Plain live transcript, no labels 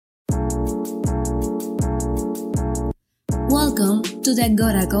Welcome to the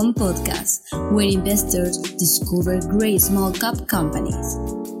Agoracom podcast, where investors discover great small cap companies.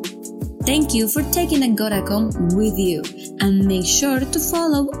 Thank you for taking Agoracom with you, and make sure to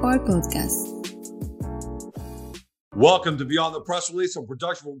follow our podcast. Welcome to Beyond the Press Release, a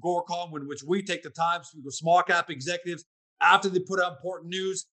production from Agoracom, in which we take the time to speak with small cap executives after they put out important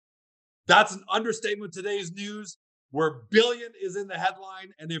news. That's an understatement of today's news, where billion is in the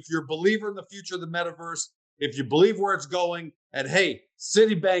headline. And if you're a believer in the future of the metaverse, if you believe where it's going, and hey,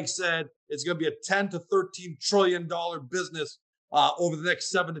 Citibank said it's going to be a $10 to $13 trillion business over the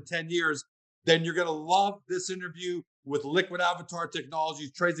next 7 to 10 years, then you're going to love this interview with Liquid Avatar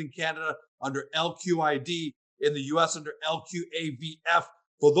Technologies, trades in Canada under LQID, in the US under LQAVF.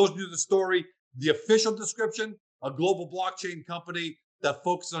 For those new to the story, the official description, a global blockchain company that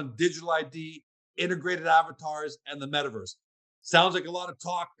focuses on digital ID, integrated avatars, and the metaverse. Sounds like a lot of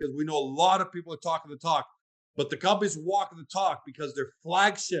talk because we know a lot of people are talking the talk, but the company's walking the talk because their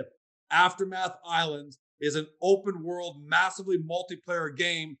flagship, Aftermath Islands, is an open world, massively multiplayer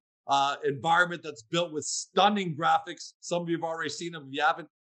game environment that's built with stunning graphics. Some of you have already seen them. If you haven't,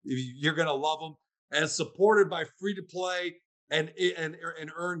 you're going to love them. And supported by free-to-play and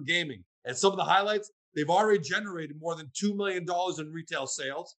earn gaming. And some of the highlights, they've already generated more than $2 million in retail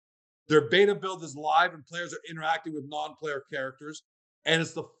sales. Their beta build is live and players are interacting with non-player characters. And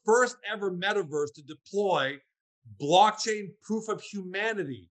it's the first ever metaverse to deploy blockchain proof of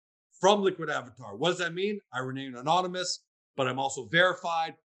humanity from Liquid Avatar. What does that mean? I remain anonymous, but I'm also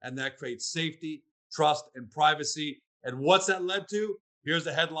verified, and that creates safety, trust, and privacy. And what's that led to? Here's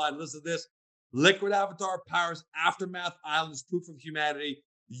the headline. Listen to this. Liquid Avatar powers Aftermath Islands proof of humanity.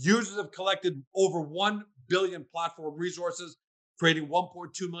 Users have collected over 1 billion platform resources, creating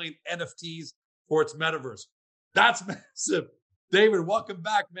 1.2 million NFTs for its metaverse. That's massive. David, welcome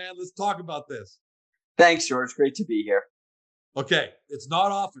back, man. Let's talk about this. Thanks, George. Great to be here. Okay, it's not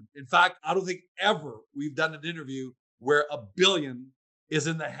often. In fact, I don't think ever we've done an interview where a billion is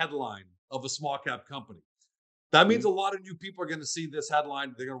in the headline of a small cap company. That means a lot of new people are going to see this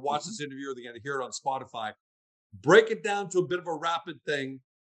headline. They're going to watch this interview, or they're going to hear it on Spotify. Break it down to a bit of a rapid thing.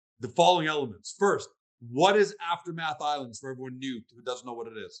 The following elements. First, what is Aftermath Islands for everyone new who doesn't know what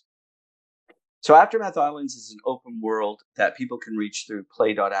it is? So Aftermath Islands is an open world that people can reach through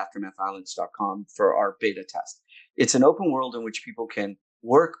play.aftermathislands.com for our beta test. It's an open world in which people can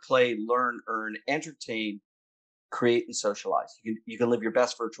work, play, learn, earn, entertain, create, and socialize. You can live your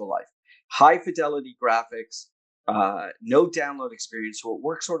best virtual life. High fidelity graphics, no download experience. So it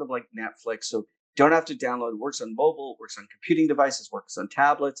works sort of like Netflix. So you don't have to download. It works on mobile, works on computing devices, works on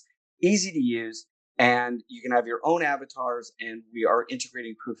tablets, easy to use. And you can have your own avatars, and we are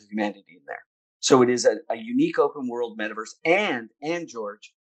integrating proof of humanity in there. So it is a unique open world metaverse. And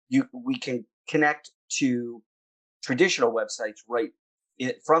George, we can connect to traditional websites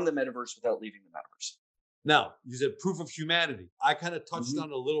from the metaverse without leaving the metaverse. Now, you said proof of humanity. I kind of touched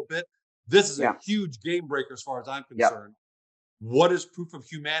on it a little bit. This is a huge game breaker as far as I'm concerned. What is proof of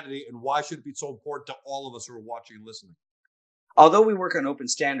humanity, and why should it be so important to all of us who are watching and listening? Although we work on open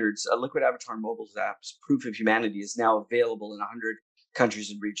standards, Liquid Avatar Mobile's app's Proof of Humanity is now available in 100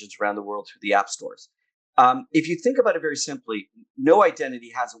 countries and regions around the world through the app stores. If you think about it very simply, no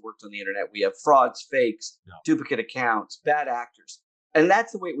identity hasn't worked on the internet. We have frauds, fakes, duplicate accounts, bad actors. And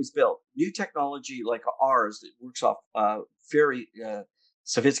that's the way it was built. New technology like ours that works off very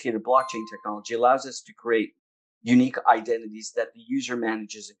sophisticated blockchain technology allows us to create unique identities that the user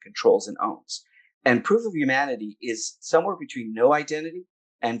manages and controls and owns. And proof of humanity is somewhere between no identity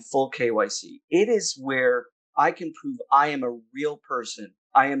and full KYC. It is where I can prove I am a real person.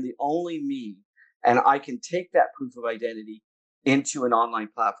 I am the only me. And I can take that proof of identity into an online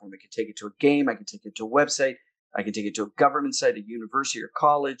platform. I can take it to a game. I can take it to a website. I can take it to a government site, a university or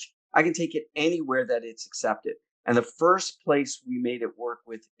college. I can take it anywhere that it's accepted. And the first place we made it work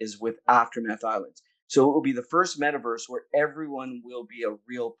with is with Aftermath Islands. So it will be the first metaverse where everyone will be a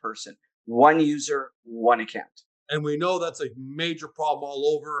real person. One user, one account. And we know that's a major problem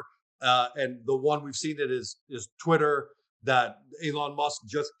all over. And the one we've seen it is Twitter, that Elon Musk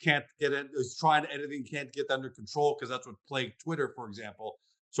just can't get in, is trying anything, can't get under control, because that's what plagued Twitter, for example.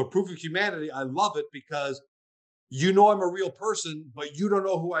 So proof of humanity, I love it because you know I'm a real person, but you don't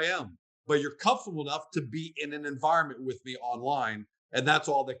know who I am. But you're comfortable enough to be in an environment with me online. And that's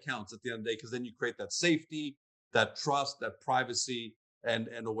all that counts at the end of the day, because then you create that safety, that trust, that privacy, and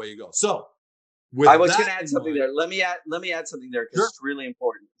away you go. So I was going to add something there. Let me add something there, because it's really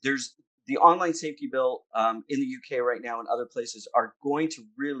important. There's the online safety bill in the UK right now and other places are going to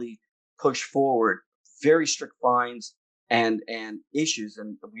really push forward very strict fines and issues.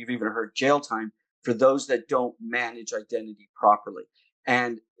 And we've even heard jail time for those that don't manage identity properly.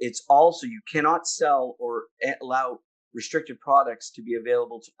 And it's also, you cannot sell or allow restricted products to be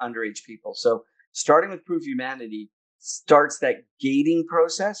available to underage people. So starting with Proof of Humanity starts that gating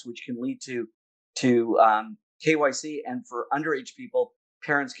process, which can lead to KYC. And for underage people,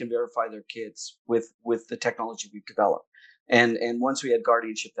 parents can verify their kids with the technology we've developed. And once we had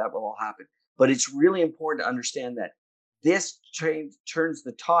guardianship, that will all happen. But it's really important to understand that this turns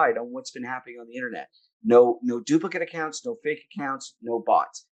the tide on what's been happening on the internet. No duplicate accounts, no fake accounts, no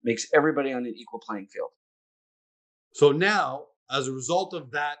bots. Makes everybody on an equal playing field. So now, as a result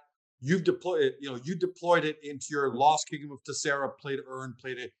of that, you've deployed it. You deployed it into your Lost Kingdom of Tessera play to earn,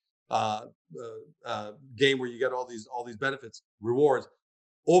 play to game where you get all these benefits, rewards.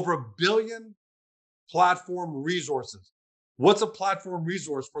 Over 1 billion platform resources. What's a platform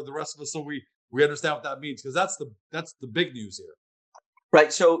resource for the rest of us, so we understand what that means? Because that's the big news here.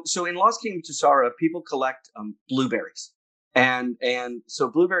 Right. So in Lost Kingdom Tessera, people collect blueberries, and so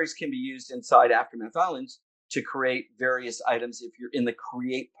blueberries can be used inside Aftermath Islands to create various items if you're in the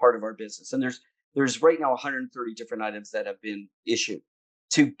create part of our business. And there's right now 130 different items that have been issued.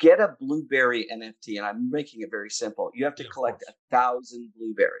 To get a blueberry NFT, and I'm making it very simple, you have to collect 1,000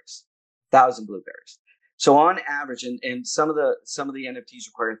 blueberries. 1,000 blueberries. So on average, and some of the NFTs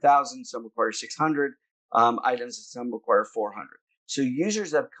require 1,000, some require 600 items, and some require 400. So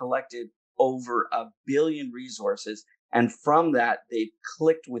users have collected over 1 billion resources, and from that they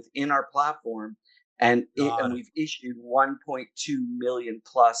clicked within our platform, and we've issued 1.2 million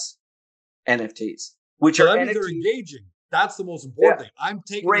plus NFTs, which so are that means they're engaging. That's the most important thing. I'm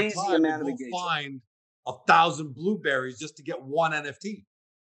taking the time to go find 1,000 blueberries just to get one NFT.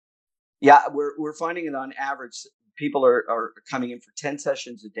 Yeah, we're finding it on average. People are coming in for 10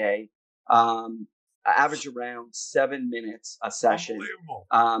 sessions a day, average around 7 minutes a session. Unbelievable.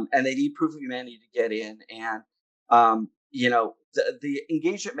 And they need Proof of Humanity to get in. And, the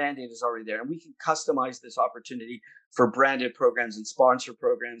engagement mandate is already there. And we can customize this opportunity for branded programs and sponsor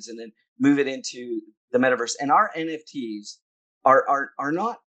programs, and then move it into the metaverse. And our NFTs are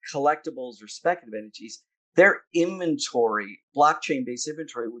not collectibles or speculative NFTs. They're inventory, blockchain-based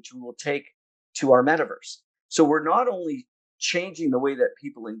inventory, which we will take to our metaverse. So we're not only changing the way that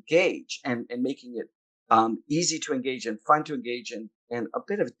people engage and making it easy to engage and fun to engage and a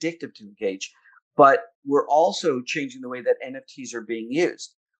bit of addictive to engage, but we're also changing the way that NFTs are being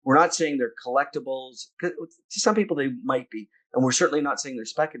used. We're not saying they're collectibles. To some people, they might be, and we're certainly not saying they're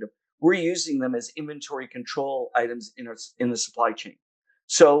speculative. We're using them as inventory control items in the supply chain.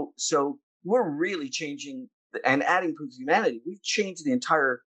 So we're really changing and adding Proof of Humanity. We've changed the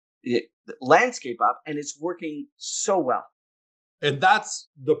entire landscape up, and it's working so well. And that's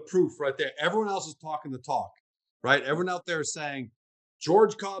the proof right there. Everyone else is talking the talk, right? Everyone out there is saying,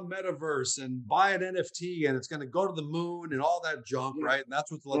 George Cobb Metaverse and buy an NFT and it's going to go to the moon and all that junk, right? And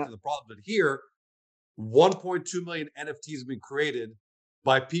that's what's led to the problem. But here, 1.2 million NFTs have been created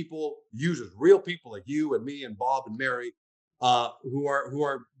by people, users, real people like you and me and Bob and Mary, who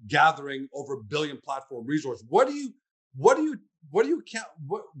are gathering over 1 billion platform resources. What do you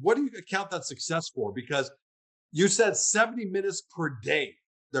account that success for? Because you said 70 minutes per day.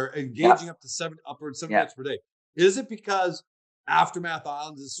 They're engaging up to upwards 70 minutes per day. Is it because Aftermath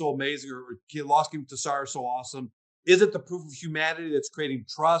Islands is so amazing, or Lost Kingdom Tessera is so awesome? Is it the Proof of Humanity that's creating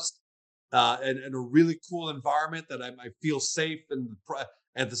trust and a really cool environment that I feel safe and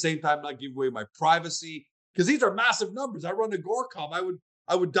at the same time not give away my privacy? Because these are massive numbers. I run Agoracom.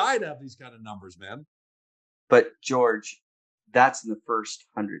 I would die to have these kind of numbers, man. But George, that's in the first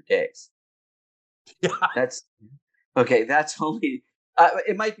 100 days. Yeah. That's okay. That's only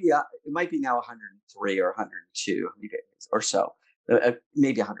it might be now 103 or 102 or so,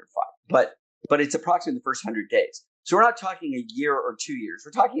 maybe 105. But it's approximately the first 100 days. So we're not talking a year or 2 years.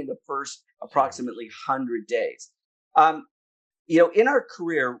 We're talking in the first approximately 100 days. In our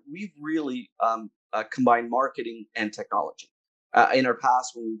career, we've really combined marketing and technology. In our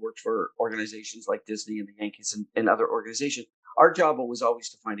past, when we worked for organizations like Disney and the Yankees and other organizations, our job was always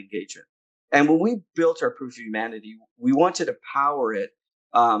to find engagement. And when we built our Proof of Humanity, we wanted to power it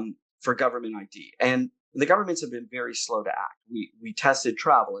for government ID. And the governments have been very slow to act. We tested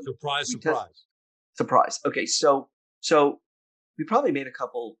travel. And Surprise. Okay, so we probably made a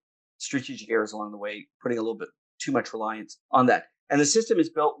couple strategic errors along the way, putting a little bit too much reliance on that. And the system is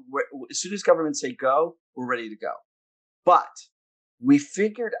built where, as soon as governments say go, we're ready to go. But we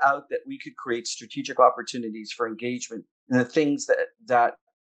figured out that we could create strategic opportunities for engagement in the things that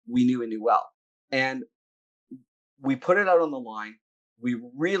we knew and knew well. And we put it out on the line. We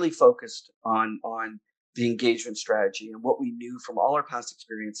really focused on the engagement strategy and what we knew from all our past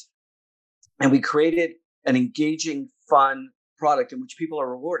experience. And we created an engaging, fun product in which people are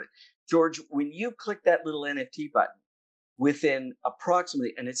rewarded. George, when you click that little NFT button, within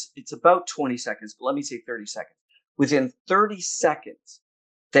approximately, and it's about 20 seconds, but let me say 30 seconds. Within 30 seconds,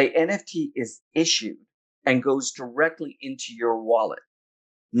 the NFT is issued and goes directly into your wallet.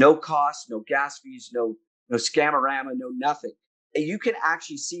 No cost, no gas fees, no scamorama, no nothing. And you can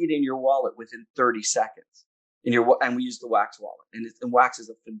actually see it in your wallet within 30 seconds. And we use the Wax wallet, and Wax is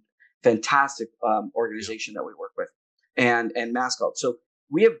a fantastic organization that we work with, and Mascot. So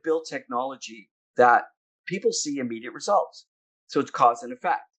we have built technology that people see immediate results. So it's cause and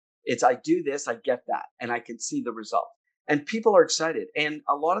effect. It's I do this, I get that, and I can see the result. And people are excited. And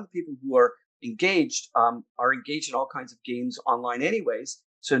a lot of the people who are engaged in all kinds of games online anyways.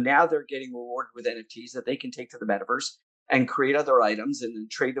 So now they're getting rewarded with NFTs that they can take to the metaverse and create other items and then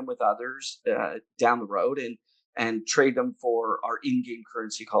trade them with others down the road and trade them for our in-game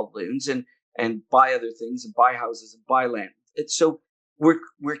currency called loons and buy other things and buy houses and buy land. So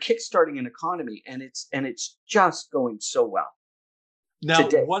we're kickstarting an economy, and it's just going so well. Now,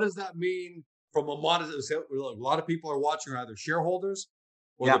 what does that mean from a monetization? A lot of people are watching are either shareholders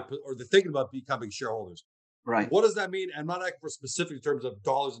or they're thinking about becoming shareholders. Right. What does that mean? And I'm not asking for specific terms of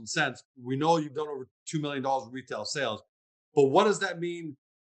dollars and cents. We know you've done over $2 million in retail sales, but what does that mean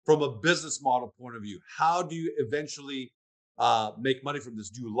from a business model point of view? How do you eventually make money from this?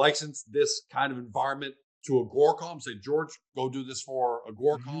 Do you license this kind of environment to Agoracom? Say, George, go do this for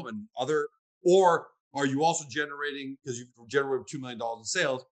Agoracom and other, or are you also generating, because you've generated $2 million in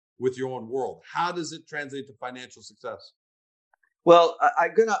sales with your own world? How does it translate to financial success? Well,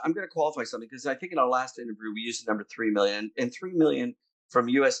 I'm gonna qualify something, because I think in our last interview we used the number 3 million, and 3 million from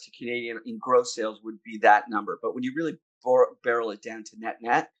US to Canadian in gross sales would be that number. But when you really barrel it down to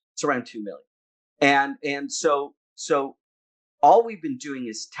net, it's around 2 million. And so all we've been doing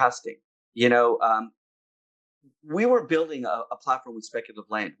is testing. We were building a platform with speculative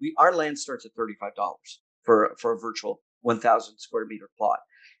land. Our land starts at $35 for a virtual 1,000 square meter plot,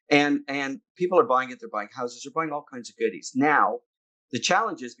 and people are buying it. They're buying houses. They're buying all kinds of goodies. Now, the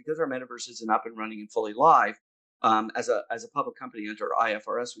challenge is, because our metaverse isn't up and running and fully live, as a public company under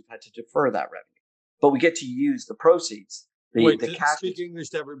IFRS, we've had to defer that revenue, but we get to use the proceeds. The cash. Speak English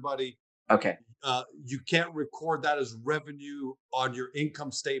to everybody. Okay. You can't record that as revenue on your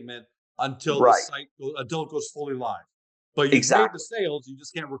income statement until the site until it goes fully live. But you've made the sales, you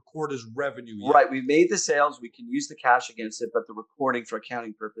just can't record as revenue yet. Right. We've made the sales. We can use the cash against it, but the recording for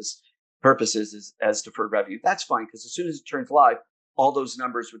accounting purposes is as deferred revenue. That's fine, because as soon as it turns live, all those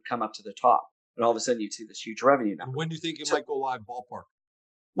numbers would come up to the top, and all of a sudden you'd see this huge revenue number. When do you think it might go live, ballpark?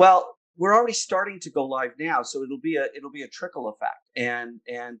 Well, we're already starting to go live now, so it'll be a trickle effect, and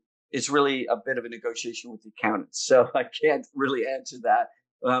it's really a bit of a negotiation with the accountants. So I can't really answer that.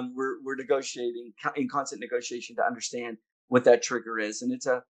 We're negotiating in constant negotiation to understand what that trigger is, and it's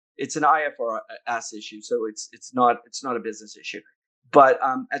an IFRS issue, so it's not a business issue. But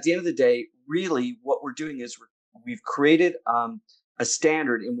at the end of the day, really, what we're doing is we've created a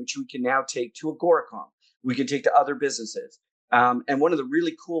standard in which we can now take to Agoracom. We can take to other businesses. And one of the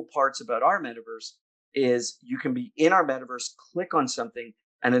really cool parts about our metaverse is you can be in our metaverse, click on something,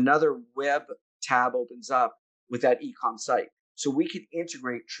 and another web tab opens up with that e-com site. So we can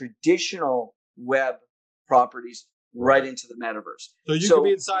integrate traditional web properties right into the metaverse. So you can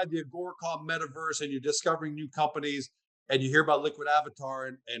be inside the Agoracom metaverse, and you're discovering new companies, and you hear about Liquid Avatar,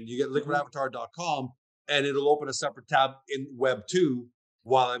 and you get liquidavatar.com, and it'll open a separate tab in Web 2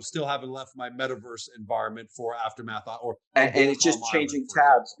 while I'm still haven't left my metaverse environment for Aftermath and it's just changing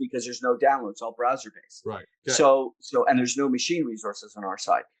tabs because there's no downloads, all browser based. Right. Okay. So and there's no machine resources on our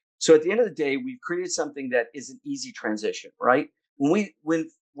side. So at the end of the day, we've created something that is an easy transition, right?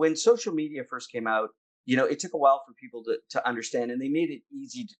 When social media first came out, it took a while for people to understand, and they made it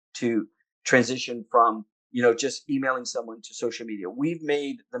easy to transition from, just emailing someone to social media. We've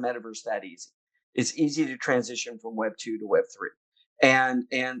made the metaverse that easy. It's easy to transition from Web 2 to Web 3.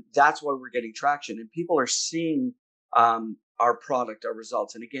 And that's why we're getting traction, and people are seeing our product, our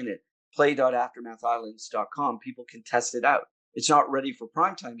results. And again, at play.aftermathislands.com, people can test it out. It's not ready for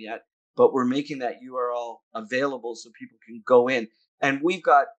prime time yet, but we're making that URL available so people can go in. And we've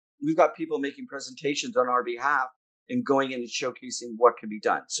got people making presentations on our behalf and going in and showcasing what can be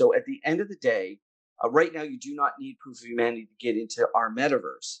done. So at the end of the day, right now, you do not need proof of humanity to get into our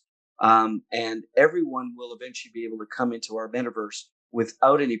metaverse. And everyone will eventually be able to come into our metaverse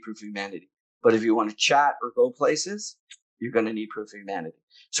without any proof of humanity. But if you want to chat or go places, you're going to need proof of humanity.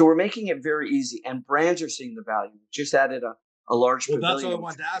 So we're making it very easy, and brands are seeing the value. We just added a large pavilion. That's what I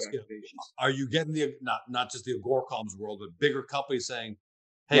wanted to ask you. Are you getting not just the Agoracom's world, but bigger companies saying,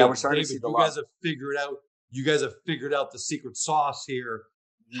 Yeah, hey, we're starting to see David, the love. you guys have figured out the secret sauce here.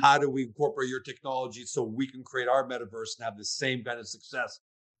 How do we incorporate your technology so we can create our metaverse and have the same kind of success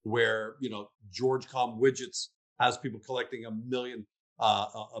where, GeorgeCom Widgets has people collecting a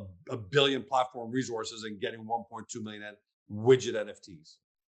billion platform resources and getting 1.2 million widget NFTs.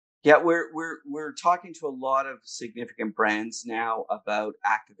 Yeah, we're talking to a lot of significant brands now about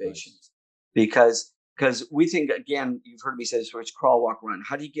activations Nice. because we think, again, you've heard me say this, where it's crawl, walk, run.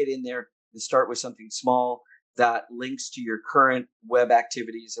 How do you get in there and start with something small that links to your current web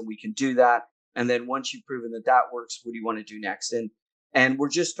activities, and we can do that. And then once you've proven that that works, what do you want to do next? And we're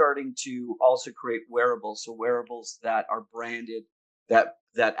just starting to also create wearables, so wearables that are branded that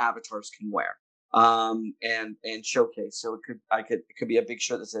avatars can wear and showcase. So it could be a big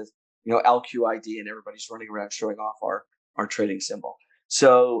shirt that says, LQID, and everybody's running around showing off our trading symbol.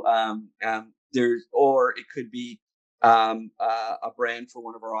 So or it could be a brand for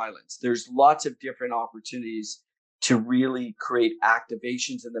one of our islands. There's lots of different opportunities to really create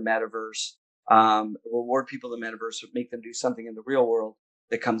activations in the metaverse, reward people in the metaverse, make them do something in the real world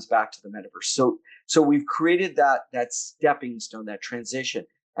that comes back to the metaverse. So we've created that stepping stone, that transition.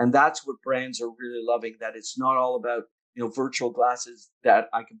 And that's what brands are really loving, that it's not all about, virtual glasses that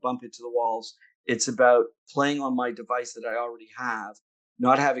I can bump into the walls. It's about playing on my device that I already have,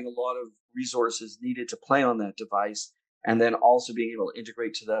 not having a lot of resources needed to play on that device, and then also being able to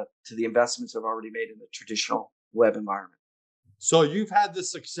integrate to the investments I've already made in the traditional web environment. So you've had this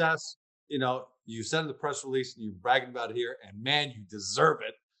success, you said in the press release and you're bragging about it here, and man, you deserve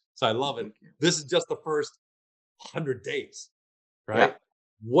it. So I love it. This is just the first 100 days, right? Yeah.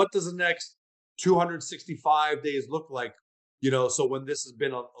 What does the next 265 days look like? So when this has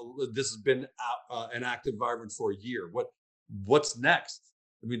been an active environment for a year, what's next?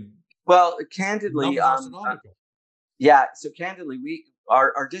 I mean, well, candidly, numbers are astronomical. Yeah. So candidly,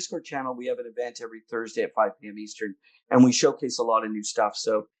 our Discord channel, we have an event every Thursday at 5 p.m. Eastern, and we showcase a lot of new stuff.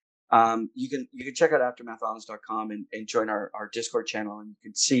 So you can check out aftermathislands.com and join our Discord channel, and you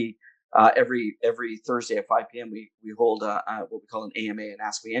can see every Thursday at 5 p.m. we hold what we call an AMA, and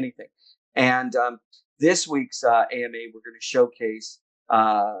Ask Me Anything. And this week's AMA, we're going to showcase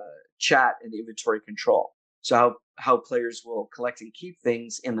chat and inventory control. So how players will collect and keep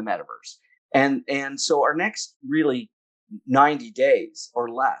things in the metaverse. And so our next really 90 days or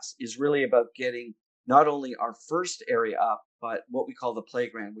less is really about getting not only our first area up, but what we call the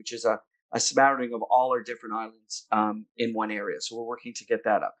playground, which is a smattering of all our different islands in one area. So we're working to get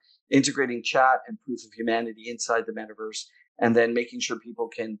that up, integrating chat and proof of humanity inside the metaverse, and then making sure people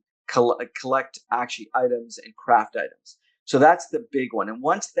can collect actually items and craft items. So that's the big one. And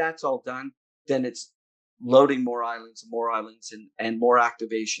once that's all done, then it's loading more islands and more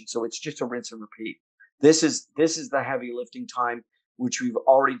activation. So it's just a rinse and repeat. This is the heavy lifting time, which we've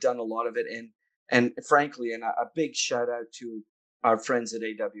already done a lot of it in. And frankly, and a big shout out to our friends at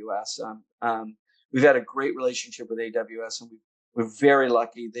AWS. We've had a great relationship with AWS, and we're very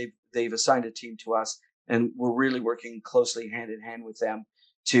lucky. They've assigned a team to us, and we're really working closely hand in hand with them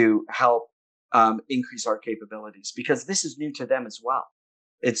to help increase our capabilities, because this is new to them as well.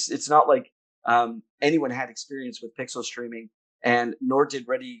 It's not like anyone had experience with pixel streaming, and nor did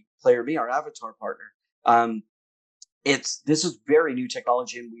Ready Player Me, our avatar partner. This is very new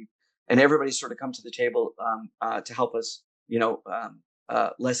technology, and everybody's sort of come to the table to help us,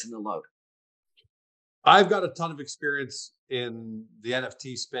 lessen the load. I've got a ton of experience in the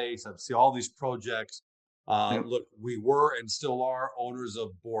NFT space. I've seen all these projects. Look, we were and still are owners of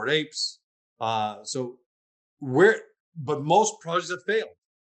Bored Apes. But most projects have failed,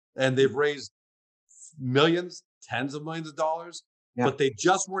 and they've raised millions, tens of millions of dollars, but they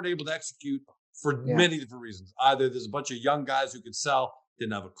just weren't able to execute for many different reasons. Either there's a bunch of young guys who could sell,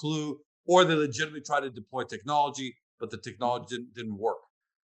 didn't have a clue, or they legitimately tried to deploy technology, but the technology didn't work.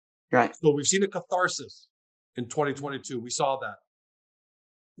 Right. So we've seen a catharsis in 2022. We saw that.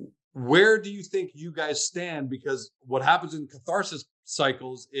 Where do you think you guys stand? Because what happens in catharsis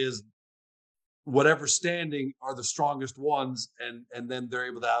cycles is whatever standing are the strongest ones, and then they're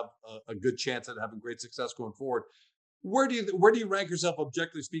able to have a good chance at having great success going forward. Where do you rank yourself,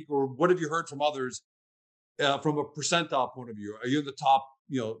 objectively speaking, or what have you heard from others from a percentile point of view? Are you in the top,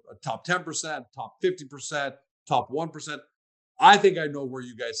 top 10%, top 50%, top 1%? I think I know where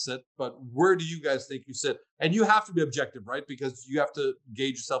you guys sit, but where do you guys think you sit? And you have to be objective, right? Because you have to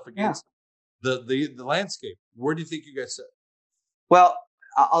gauge yourself against the landscape. Where do you think you guys sit? Well,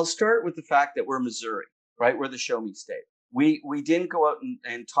 I'll start with the fact that we're Missouri, right? We're the show me state. We didn't go out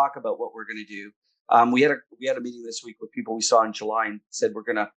and talk about what we're going to do. We had a meeting this week with people we saw in July and said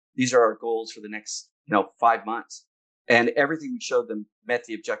these are our goals for the next 5 months. And everything we showed them met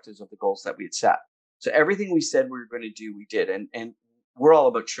the objectives of the goals that we had set. So everything we said we were going to do, we did. And we're all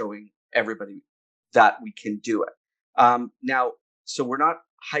about showing everybody that we can do it. Now, so we're not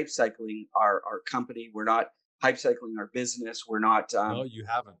hype cycling our company. We're not hype cycling our business. We're not. No, you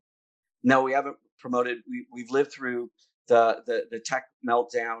haven't. No, we haven't promoted. We've lived through the tech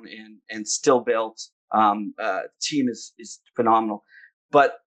meltdown and still built. Team is phenomenal,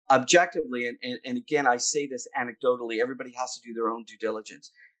 but objectively, and again, I say this anecdotally, everybody has to do their own due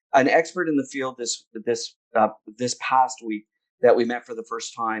diligence. An expert in the field this past week that we met for the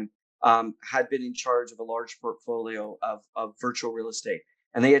first time had been in charge of a large portfolio of virtual real estate,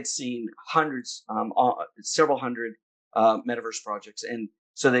 and they had seen several hundred metaverse projects, and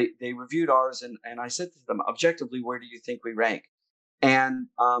so they reviewed ours, and I said to them, objectively, where do you think we rank? And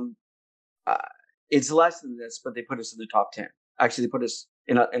it's less than this, but they put us in the top 10. Actually, they put us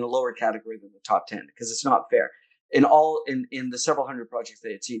in a lower category than the top 10 because it's not fair. In the several hundred projects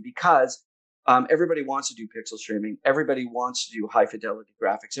they had seen, because everybody wants to do pixel streaming, everybody wants to do high fidelity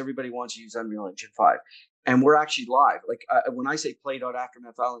graphics, everybody wants to use Unreal Engine 5, and we're actually live. Like when I say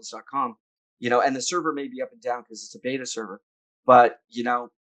play.aftermathislands.com, and the server may be up and down because it's a beta server, but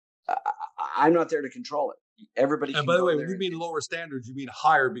I'm not there to control it. Everybody. And by the way, when you mean lower standards, you mean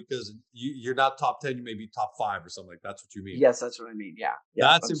higher because you're not top 10, you may be top 5 or something like that. That's what you mean. Yes, that's what I mean. Yeah.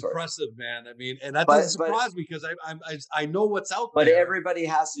 That's impressive, man. I mean, and that doesn't surprise me because I know what's out there. But everybody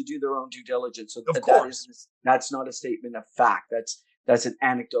has to do their own due diligence. So of course, that's not a statement of fact. That's an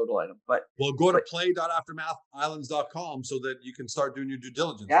anecdotal item. But go to play.aftermathislands.com so that you can start doing your due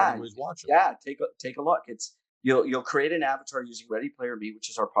diligence. Yeah, anybody's watching. Yeah, take a look. It's You'll create an avatar using Ready Player Me, which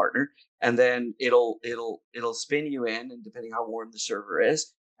is our partner, and then it'll spin you in, and depending how warm the server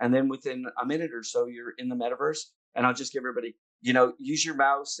is, and then within a minute or so you're in the metaverse. And I'll just give everybody, use your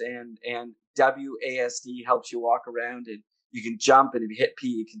mouse, and WASD helps you walk around, and you can jump, and if you hit P,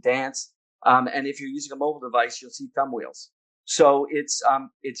 you can dance. And if you're using a mobile device, you'll see thumb wheels. So it's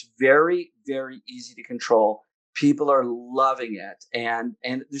very, very easy to control. People are loving it, and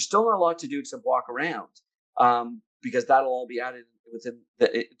there's still not a lot to do except walk around. Because that'll all be added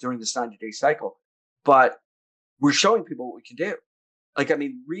during this 90-day cycle. But we're showing people what we can do.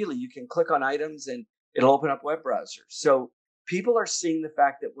 Really, you can click on items and it'll open up web browsers. So people are seeing the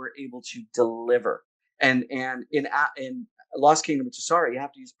fact that we're able to deliver. And in Lost Kingdom of Tessara, you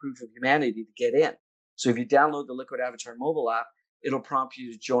have to use proof of humanity to get in. So if you download the Liquid Avatar mobile app, it'll prompt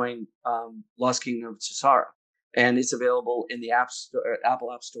you to join Lost Kingdom of Tessara. And it's available in the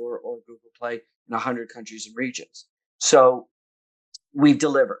Apple App Store or Google Play in 100 countries and regions. So we've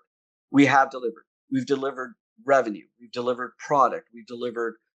delivered. We have delivered. We've delivered revenue. We've delivered product. We've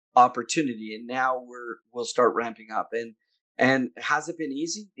delivered opportunity. And now we'll start ramping up. And has it been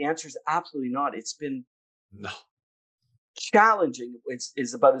easy? The answer is absolutely not. It's been challenging.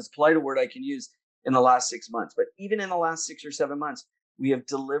 It's about as polite a word I can use in the last 6 months. But even in the last 6 or 7 months, we have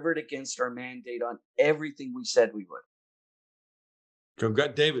delivered against our mandate on everything we said we would.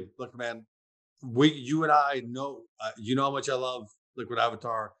 Congrats, David. Look, man, you and I know, how much I love Liquid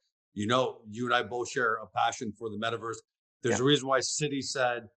Avatar. You and I both share a passion for the metaverse. There's a reason why Citi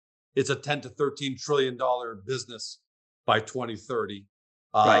said it's a $10 to $13 trillion business by 2030.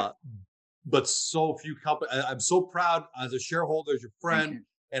 Right. But so few companies. I'm so proud as a shareholder, as your friend,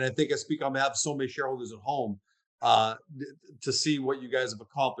 and I think I speak on behalf of so many shareholders at home. To see what you guys have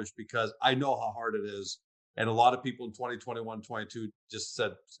accomplished, because I know how hard it is. And a lot of people in 2021, 22 just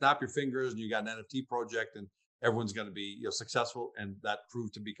said, snap your fingers and you got an NFT project and everyone's going to be successful. And that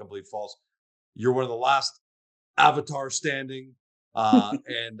proved to be completely false. You're one of the last avatars standing.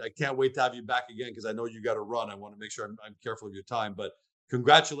 And I can't wait to have you back again because I know you got to run. I want to make sure I'm careful of your time. But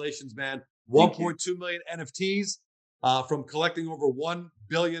congratulations, man. 1.2 million NFTs from collecting over 1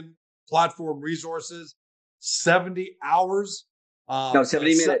 billion platform resources. 70 hours.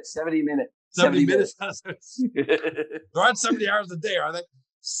 70 minutes. 70 minutes. 70 minutes. They're on 70 hours a day, are they?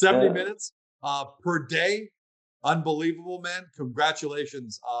 70 minutes per day. Unbelievable, man.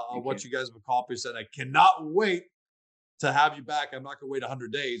 Congratulations on what you guys have accomplished. And I cannot wait to have you back. I'm not going to wait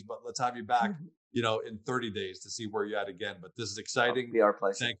 100 days, but let's have you back, in 30 days to see where you're at again. But this is exciting. It'll be our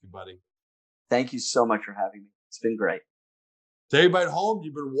pleasure. Thank you, buddy. Thank you so much for having me. It's been great. To everybody at home,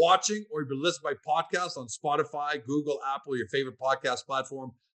 you've been watching or you've been listening to my podcast on Spotify, Google, Apple, your favorite podcast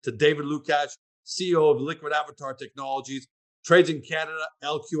platform. To David Lukacs, CEO of Liquid Avatar Technologies, trades in Canada,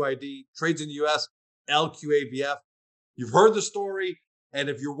 LQID, trades in the US, LQAVF. You've heard the story. And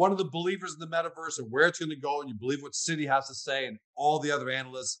if you're one of the believers in the metaverse and where it's going to go, and you believe what Citi has to say and all the other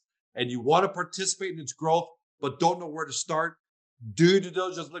analysts, and you want to participate in its growth, but don't know where to start, Do due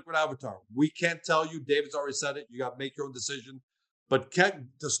diligence, Liquid Avatar. We can't tell you. David's already said it. You got to make your own decision. But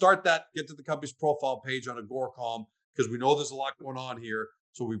to start that, get to the company's profile page on Agoracom, because we know there's a lot going on here.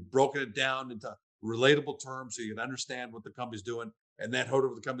 So we've broken it down into relatable terms so you can understand what the company's doing, and then head over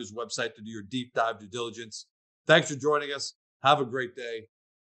to the company's website to do your deep dive due diligence. Thanks for joining us. Have a great day.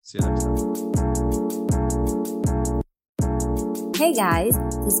 See you next time. Hey guys,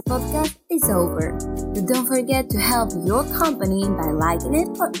 this podcast is over. But don't forget to help your company by liking it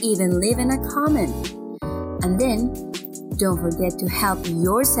or even leaving a comment. And then, don't forget to help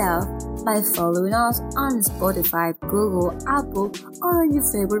yourself by following us on Spotify, Google, Apple, or on your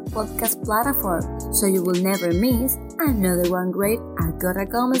favorite podcast platform so you will never miss another one great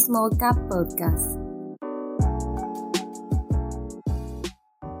Agoracom Small Cap podcast.